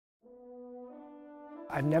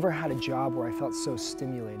I've never had a job where I felt so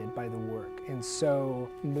stimulated by the work and so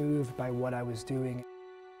moved by what I was doing.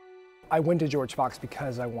 I went to George Fox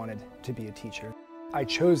because I wanted to be a teacher. I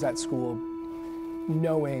chose that school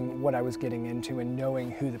knowing what I was getting into and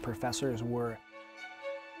knowing who the professors were.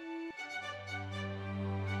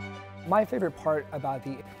 My favorite part about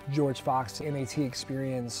the George Fox MAT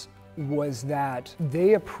experience was that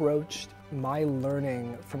they approached my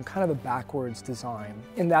learning from kind of a backwards design.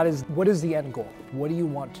 And that is, what is the end goal? What do you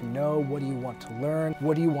want to know? What do you want to learn?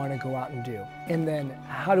 What do you want to go out and do? And then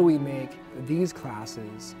how do we make these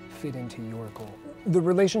classes fit into your goal? The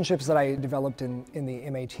relationships that I developed in the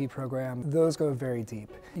MAT program, those go very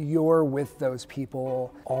deep. You're with those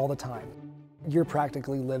people all the time. You're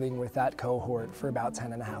practically living with that cohort for about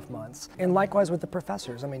 10.5 months. And likewise with the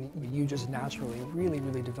professors. I mean, you just naturally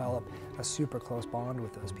really develop a super close bond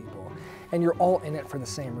with those people. And you're all in it for the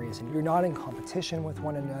same reason. You're not in competition with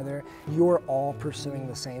one another. You're all pursuing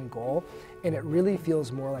the same goal. And it really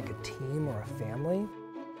feels more like a team or a family.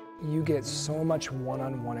 You get so much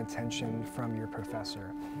one-on-one attention from your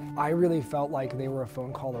professor. I really felt like they were a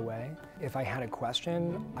phone call away. If I had a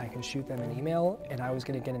question, I can shoot them an email and I was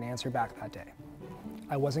gonna get an answer back that day.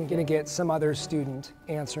 I wasn't gonna get some other student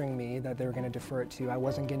answering me that they were gonna defer it to. I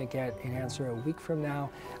wasn't gonna get an answer a week from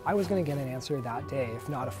now. I was gonna get an answer that day, if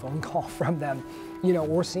not a phone call from them,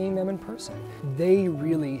 or seeing them in person. They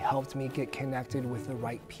really helped me get connected with the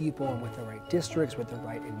right people and with the right districts, with the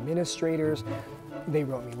right administrators. They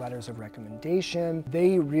wrote me letters of recommendation.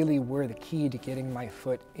 They really were the key to getting my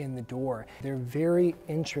foot in the door. They're very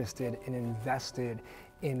interested and invested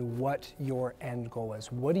in what your end goal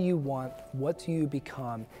is. What do you want? What do you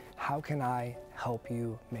become? How can I help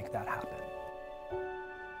you make that happen?